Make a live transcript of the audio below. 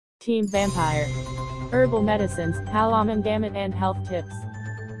Team Vampire. Herbal medicines, halaman gamut and health tips.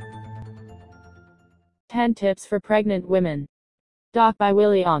 10 tips for pregnant women. Doc by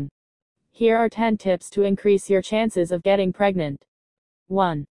Willie Ong. Here are 10 tips to increase your chances of getting pregnant.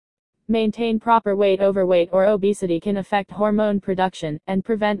 1. Maintain proper weight. Overweight or obesity can affect hormone production and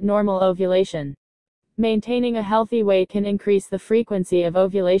prevent normal ovulation. Maintaining a healthy weight can increase the frequency of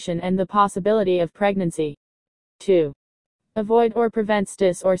ovulation and the possibility of pregnancy. 2. Avoid or prevent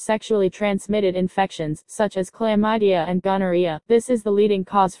STIs or sexually transmitted infections, such as chlamydia and gonorrhea. This is the leading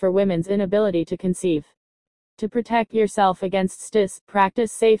cause for women's inability to conceive. To protect yourself against STIs,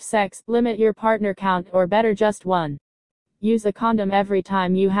 practice safe sex, limit your partner count or better just one. Use a condom every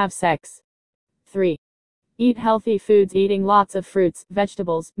time you have sex. 3. Eat healthy foods. Eating lots of fruits,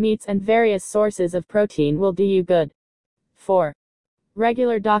 vegetables, meats and various sources of protein will do you good. 4.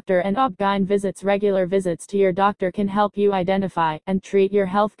 Regular doctor and OB-Gyne visits. Regular visits to your doctor can help you identify and treat your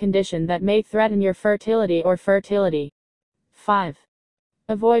health condition that may threaten your fertility or fertility. 5.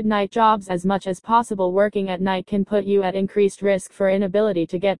 Avoid night jobs as much as possible. Working at night can put you at increased risk for inability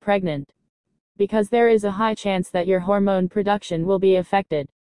to get pregnant, because there is a high chance that your hormone production will be affected.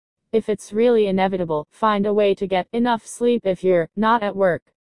 If it's really inevitable, find a way to get enough sleep if you're not at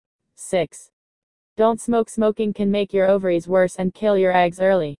work. 6. Don't smoke. Smoking can make your ovaries worse and kill your eggs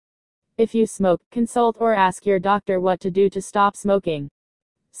early. If you smoke, consult or ask your doctor what to do to stop smoking.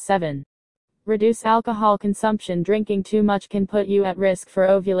 7. Reduce alcohol consumption. Drinking too much can put you at risk for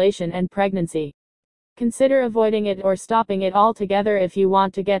ovulation and pregnancy. Consider avoiding it or stopping it altogether if you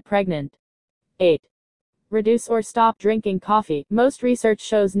want to get pregnant. 8. Reduce or stop drinking coffee. Most research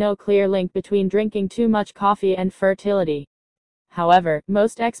shows no clear link between drinking too much coffee and fertility. However,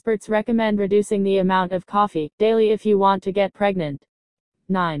 most experts recommend reducing the amount of coffee daily if you want to get pregnant.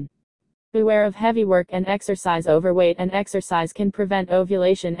 9. Beware of heavy work and exercise. Overweight and exercise can prevent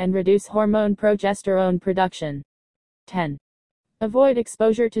ovulation and reduce hormone progesterone production. 10. Avoid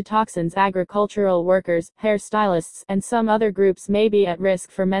exposure to toxins. Agricultural workers, hairstylists, and some other groups may be at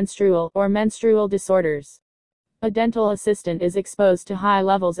risk for menstrual or menstrual disorders. A dental assistant is exposed to high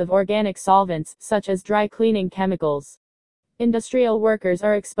levels of organic solvents, such as dry cleaning chemicals. Industrial workers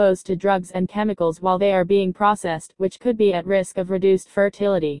are exposed to drugs and chemicals while they are being processed, which could be at risk of reduced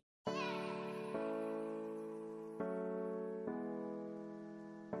fertility.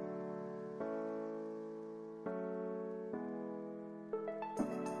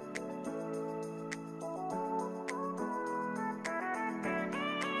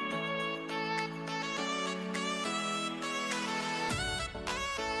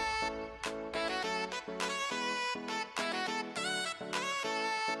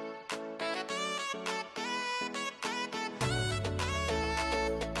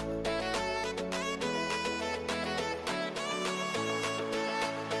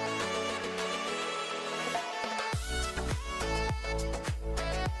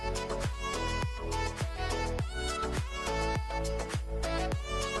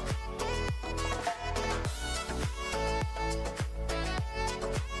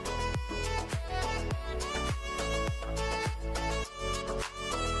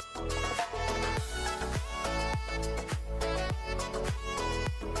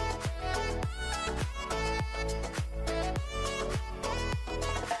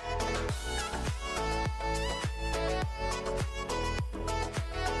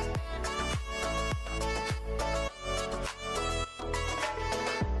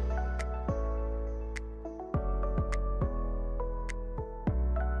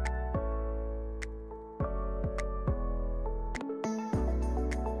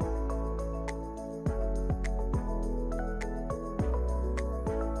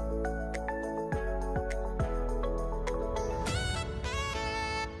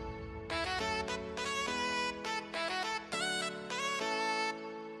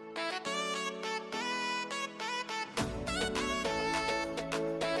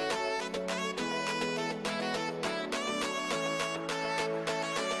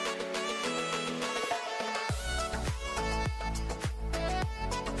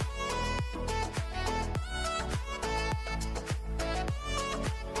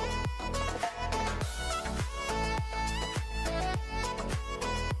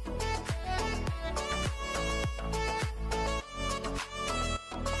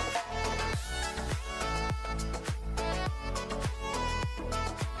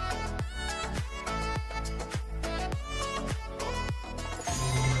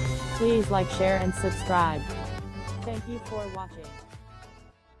 Please like, share and subscribe. Thank you for watching.